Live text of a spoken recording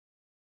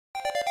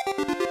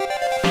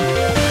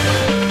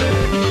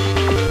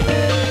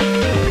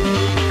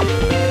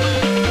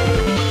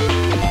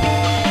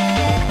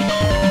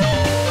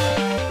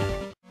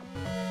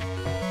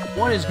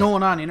What is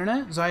going on,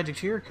 Internet? Xiagax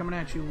here, coming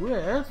at you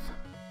with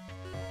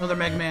another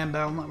Megaman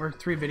Battle Network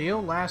 3 video.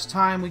 Last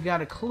time we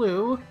got a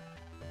clue.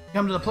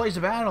 Come to the place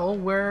of battle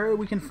where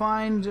we can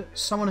find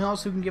someone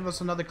else who can give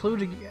us another clue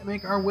to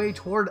make our way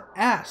toward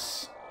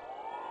S.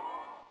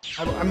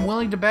 I'm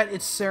willing to bet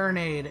it's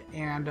Serenade,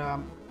 and,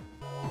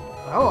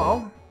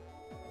 hello.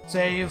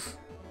 Save.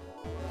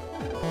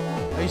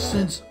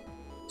 License.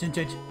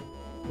 Tinted.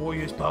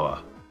 Warrior's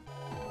power.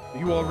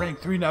 You are rank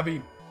 3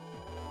 Navi.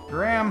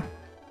 Graham.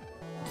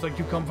 Looks like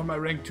you come from my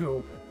rank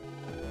 2.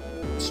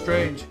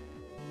 Strange.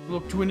 You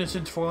look too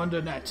innocent for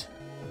undernet.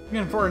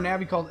 Looking for a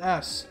Navi called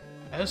S.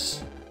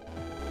 S?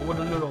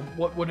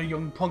 What would a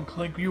young punk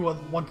like you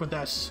want with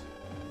S?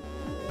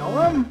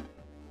 Know him?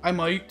 I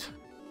might.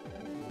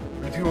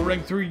 But if you were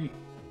rank 3,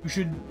 you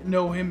should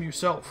know him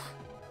yourself.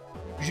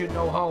 You should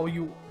know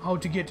how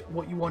to get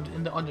what you want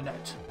in the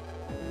undernet.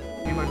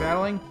 Am I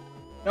battling?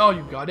 No,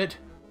 you got it.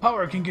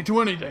 Power can get you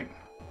anything.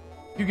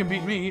 If you can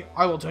beat me,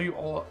 I will tell you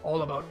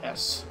all about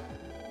S.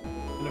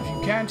 And if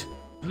you can't,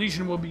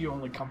 deletion will be your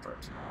only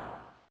comfort.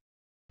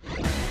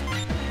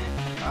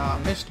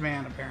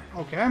 Mistman,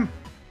 apparently. Okay.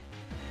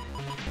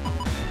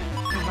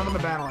 Nothing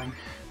but battling.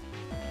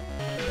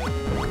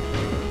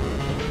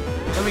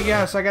 Let me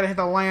guess, I gotta hit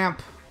the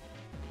lamp.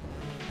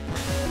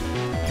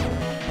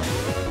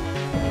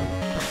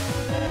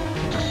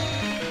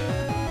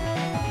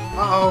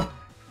 Uh-oh.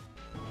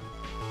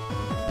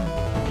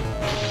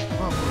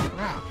 Oh,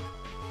 crap.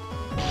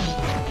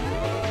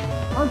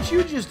 Aren't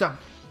you just a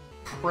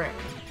prick?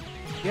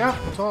 Yep,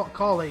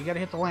 call it. You gotta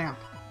hit the lamp.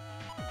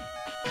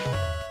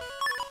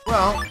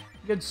 Well,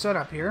 good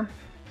setup here.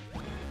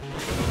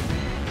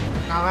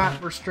 Now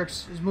that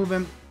restricts his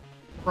movement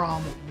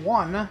from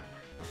 1.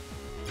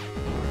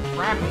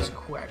 Crap is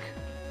quick.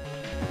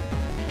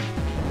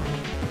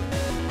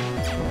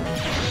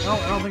 No,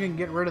 I don't think I can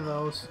get rid of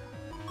those.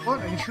 But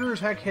I can sure as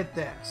heck hit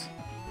this.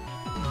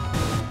 But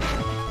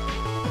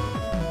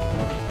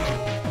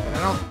I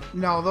don't...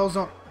 No, those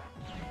don't...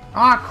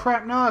 Ah,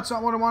 crap, no, that's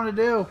not what I wanted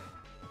to do.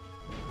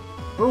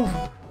 Oof.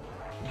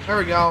 There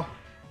we go.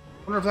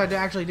 Wonder if that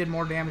actually did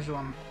more damage to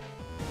him.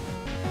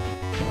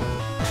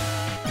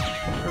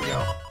 There we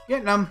go.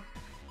 Getting him.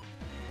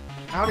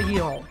 How to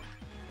heal.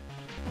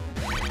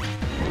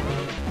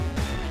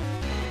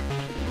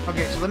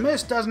 Okay, so the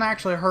mist doesn't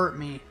actually hurt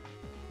me.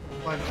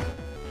 But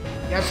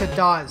yes, it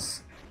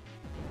does.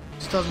 It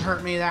just doesn't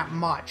hurt me that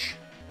much.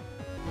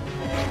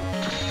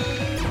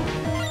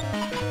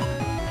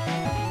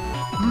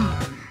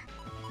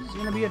 This is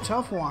gonna be a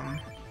tough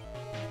one.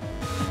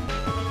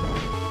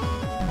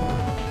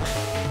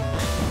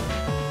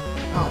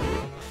 Oh,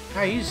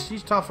 hey,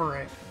 he's tougher,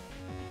 right?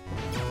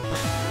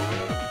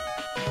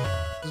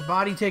 His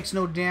body takes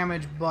no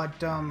damage,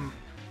 but well,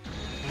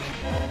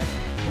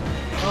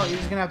 you're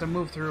just gonna have to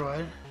move through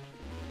it.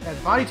 Yeah,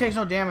 his body takes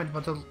no damage,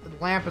 but the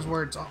lamp is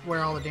where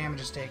all the damage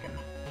is taken.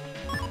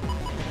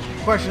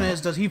 The question is,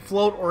 does he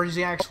float or does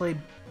he actually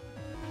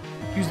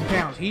use the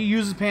panels? He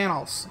uses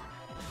panels.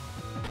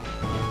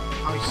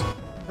 Oh,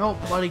 nope,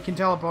 but he can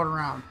teleport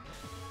around.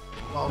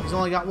 Well, he's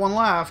only got one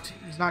left.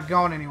 He's not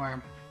going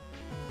anywhere.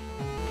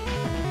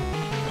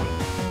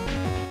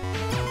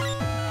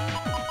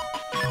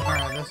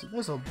 Alright,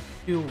 this'll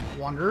do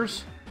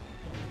wonders.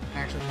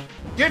 Actually,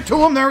 get to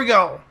him! There we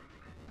go!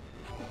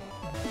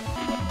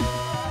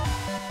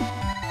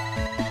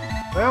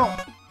 Well,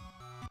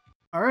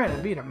 alright, I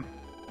beat him.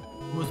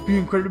 You must be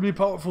incredibly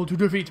powerful to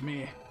defeat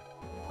me.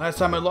 Last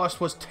time I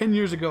lost was 10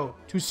 years ago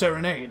to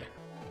Serenade.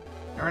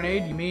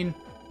 Serenade, you mean...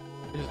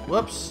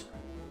 Whoops.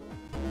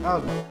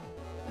 Oh.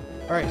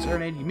 Alright,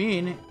 Serenade, you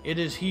mean it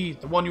is he,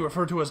 the one you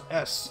refer to as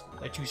S,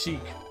 that you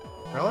seek.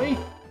 Really?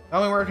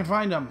 Tell me where I can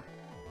find him.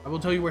 I will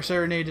tell you where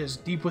Serenade is,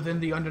 deep within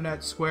the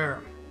Undernet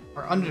Square.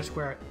 Or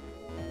Undersquare.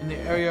 In the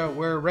area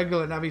where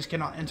regular Navis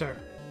cannot enter.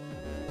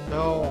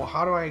 So,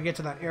 how do I get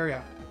to that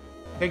area?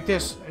 Take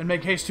this and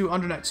make haste to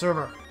Undernet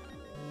server.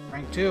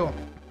 Rank 2.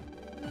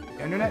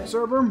 The Undernet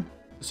server?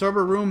 The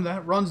server room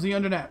that runs the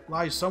Undernet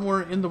lies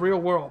somewhere in the real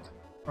world.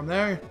 From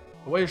there,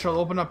 the way shall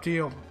open up to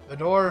you. The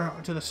door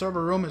to the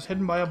server room is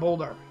hidden by a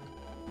boulder.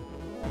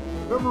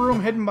 Server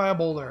room hidden by a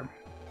boulder.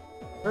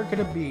 Where could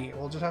it be?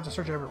 We'll just have to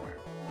search everywhere.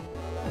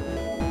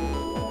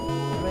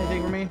 Have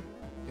anything for me?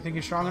 You think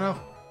you're strong enough?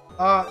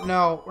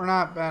 No, we're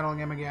not battling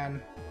him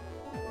again.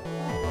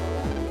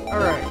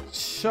 Alright,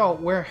 so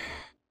where's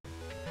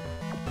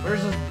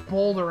this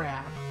boulder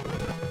at?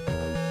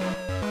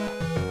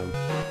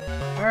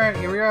 Alright,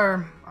 here we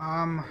are.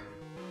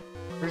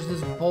 Where's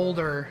this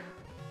boulder?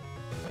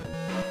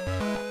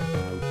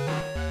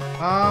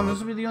 This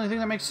would be the only thing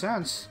that makes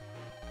sense.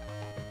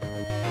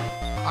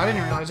 I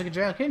didn't realize I could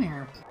jack in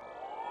here.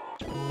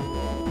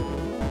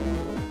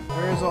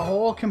 There's a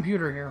whole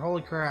computer here,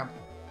 holy crap.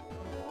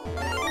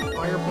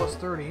 Fire plus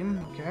 30,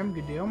 okay,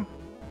 good deal.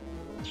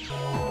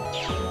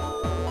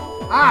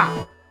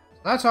 Ah!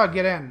 That's how I'd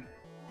get in.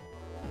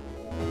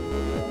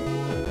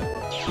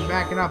 I'm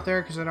backing up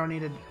there because I don't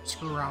need to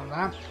screw around with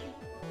that.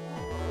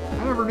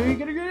 I never knew you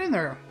could get in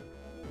there.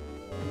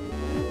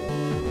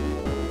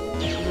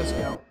 Where's this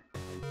go?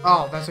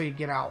 Oh, that's how you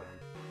get out.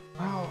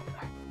 Well,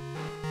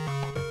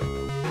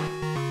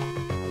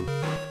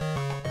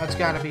 that's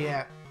gotta be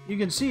it. You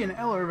can see an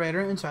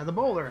elevator inside the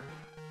boulder.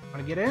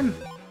 Wanna get in?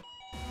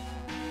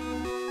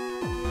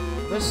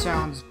 This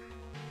sounds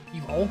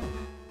evil.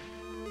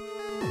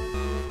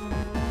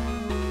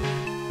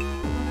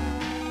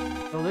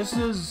 So this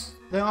is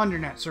the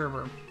Undernet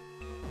server.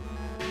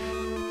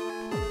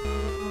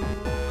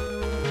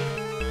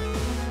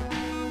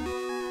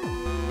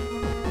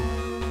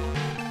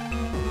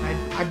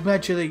 I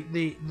bet you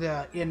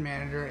the inn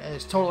manager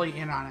is totally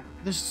in on it.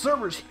 This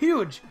server's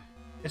huge.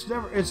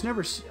 I've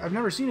never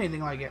seen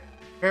anything like it.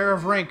 Heir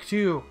of rank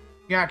 2.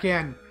 Jack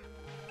in.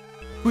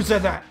 Who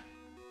said that?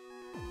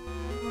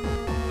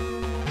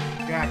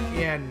 Jack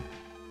in.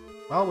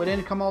 Well, we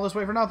didn't come all this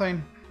way for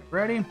nothing.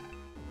 Ready?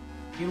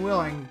 Being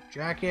willing.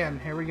 Jack in.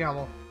 Here we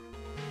go.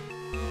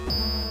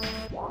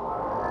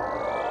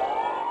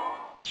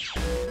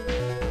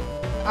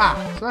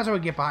 Ah, so that's how we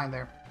get behind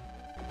there.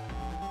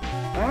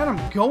 And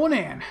I'm going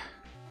in.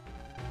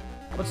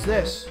 What's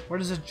this? Where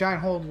does this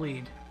giant hole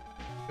lead?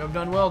 You have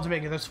done well to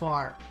make it this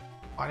far.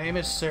 My name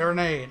is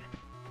Serenade.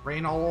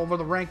 Reign all over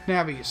the ranked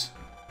navies.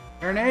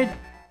 Serenade,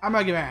 I'm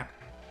Megaman.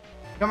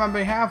 Come on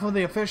behalf of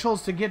the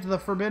officials to get to the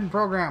Forbidden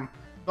Program.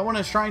 Someone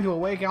is trying to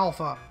awake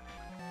Alpha.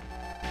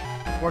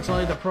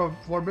 Fortunately, the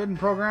Forbidden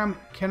Program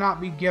cannot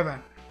be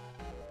given.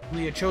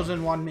 Only a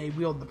chosen one may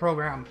wield the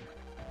program.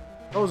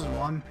 Chosen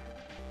one?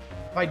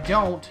 If I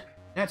don't,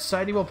 that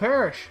society will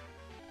perish.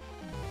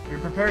 Are you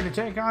prepared to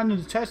take on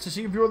the test to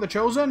see if you're the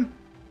chosen?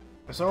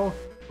 If so,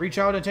 reach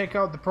out and take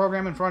out the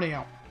program in front of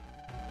you.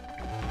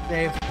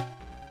 Dave.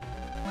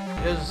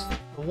 It is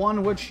the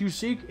one which you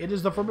seek. It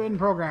is the Forbidden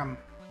Program.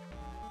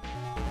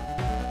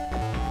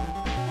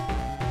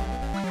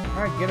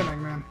 Alright, get it,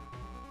 Megaman.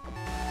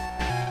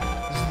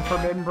 This is the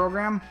Forbidden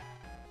Program.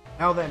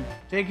 Now then,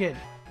 take it.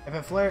 If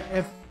it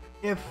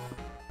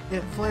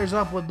flares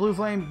up with blue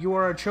flame, you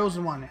are a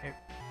chosen one.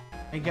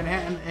 And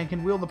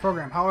can wield the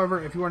program.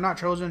 However, if you are not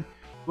chosen,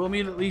 you will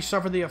immediately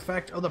suffer the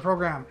effect of the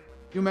program.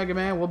 You, Mega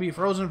Man, will be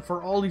frozen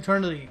for all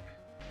eternity.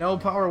 No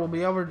power will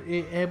be ever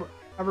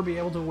be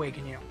able to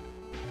awaken you.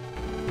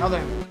 Now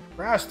then,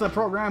 grasp the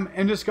program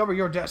and discover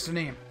your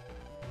destiny.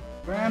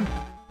 Program?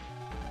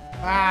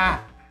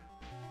 Ah!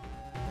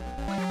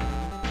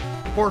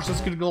 Of course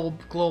it's gonna glow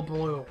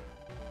blue.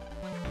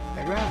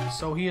 Mega Man,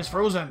 so he is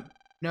frozen.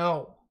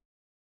 No.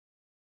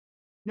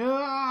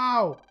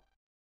 No!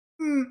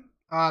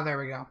 Ah, there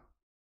we go.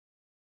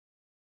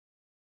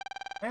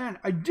 Man,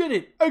 I did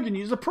it! I can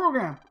use the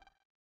program!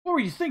 What were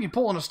you thinking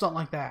pulling a stunt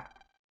like that?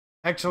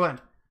 Excellent.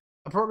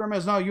 The program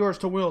is now yours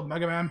to wield,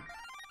 Mega Man.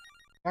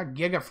 Got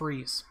Giga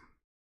Freeze.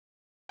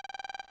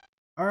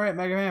 Alright,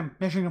 Mega Man,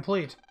 mission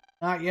complete.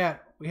 Not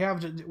yet. We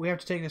have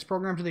to take this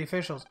program to the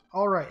officials.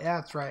 Alright,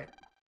 that's right.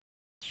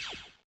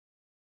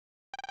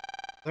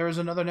 There is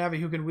another Navi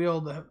who can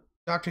wield the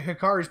Dr.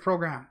 Hikari's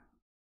program.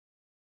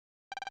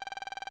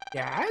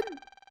 Dad?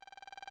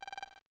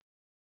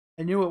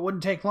 I knew it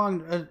wouldn't take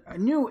long. I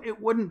knew it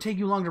wouldn't take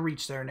you long to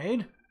reach there,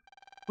 Nade.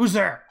 Who's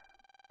there?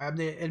 I'm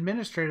the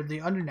administrator of the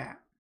Undernet.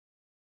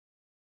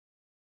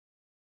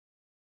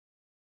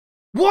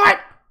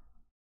 What?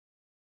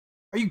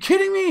 Are you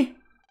kidding me?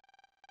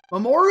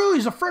 Memorial?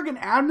 He's a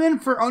friggin'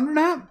 admin for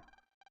Undernet?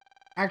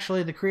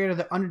 Actually, the creator of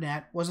the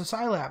Undernet was a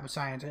Scilab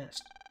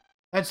scientist.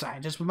 That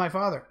scientist was my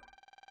father.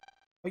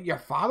 Wait, your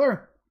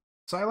father?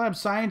 Scilab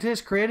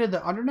scientist created the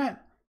Undernet?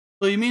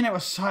 So you mean it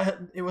was a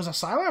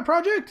Scilab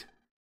project?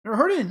 Never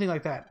heard anything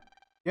like that.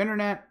 The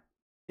Undernet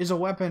is a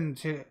weapon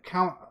to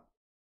counter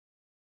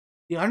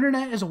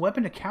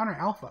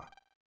Alpha,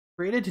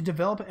 created to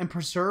develop and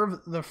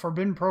preserve the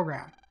Forbidden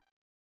Program.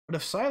 But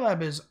if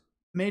Scilab is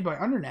made by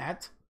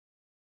Undernet,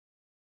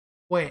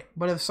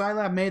 but if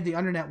Scilab made the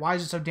Undernet, why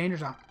is it so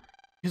dangerous now?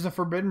 Because the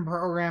Forbidden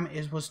Program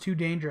was too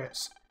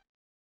dangerous.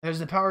 It has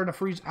the power to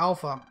freeze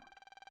Alpha,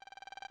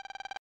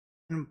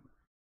 and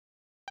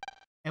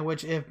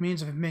which if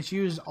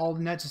misused, all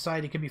the net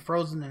society can be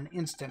frozen in an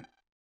instant.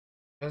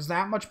 It has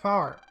that much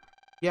power.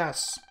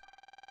 Yes.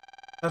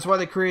 That's why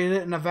they created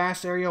it in a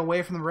vast area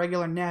away from the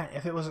regular net.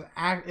 If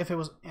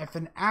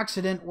an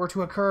accident were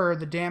to occur,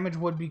 the damage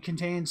would be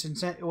contained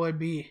since it would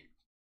be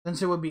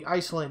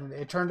isolated.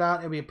 It turned out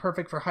it would be a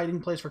perfect for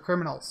hiding place for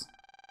criminals.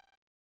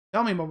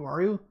 Tell me,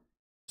 Mamoru.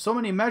 So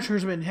many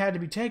measures had to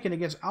be taken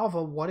against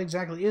Alpha. What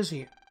exactly is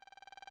he?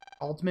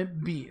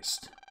 Ultimate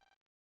Beast.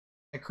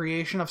 The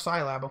creation of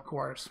Scilab, of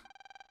course.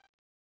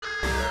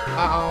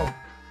 Uh-oh.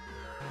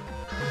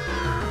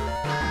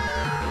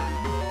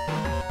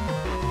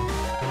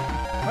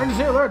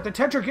 Emergency alert! The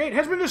Tetra Gate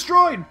has been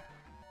destroyed!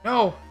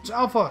 No, it's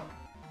Alpha.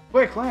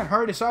 Quick, land,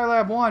 hurry to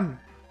Scilab 1.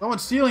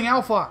 Someone's stealing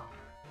Alpha.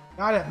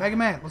 Got it, Mega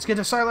Man. Let's get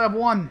to Scilab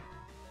 1.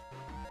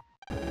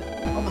 All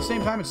at the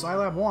same time as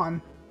Scilab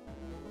 1.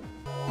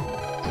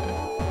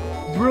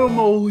 Drill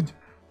mode.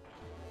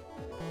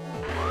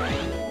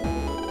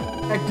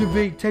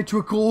 Activate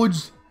Tetra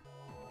codes.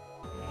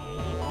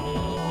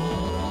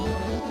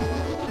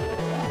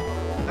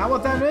 that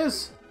what that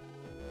is?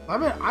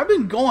 I've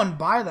been going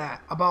by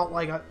that about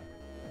like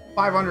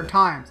 500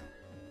 times.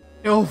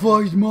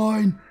 E45's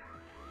mine.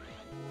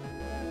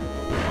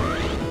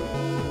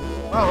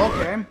 Oh,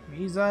 okay.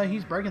 He's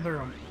breaking through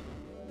him.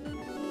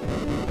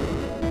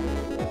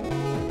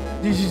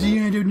 This is the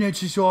end of Net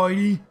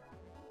Society.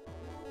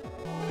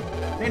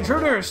 The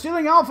intruder is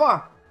stealing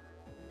Alpha.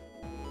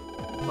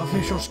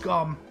 Official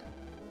scum.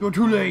 You're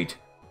too late.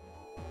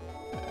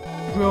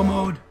 Drill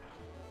mode.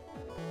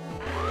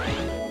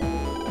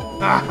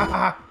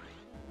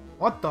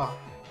 What the?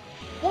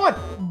 What?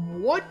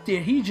 What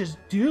did he just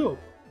do?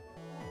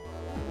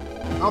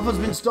 Alpha's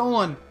been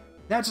stolen.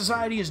 That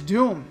society is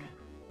doomed.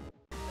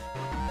 Okay.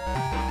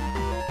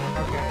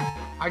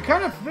 I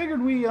kind of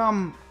figured we'd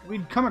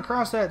come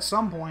across that at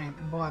some point,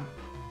 but I'm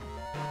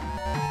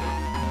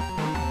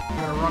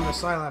gonna run to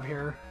Scilab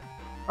here.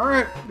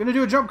 Alright, gonna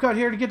do a jump cut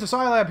here to get to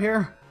Scilab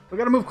here. We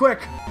gotta move quick.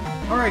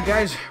 Alright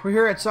guys, we're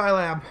here at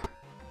Scilab.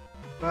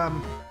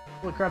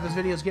 Holy crap, this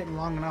video is getting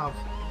long enough.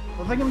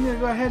 So I think I'm gonna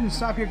go ahead and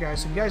stop here,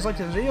 guys. So if you guys liked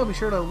this video, be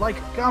sure to like,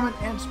 comment,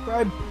 and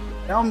subscribe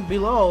down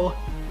below.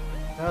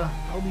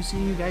 I'll be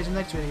seeing you guys in the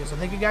next video. So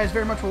thank you guys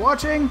very much for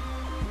watching.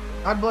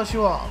 God bless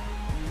you all.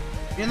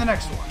 See you in the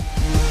next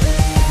one.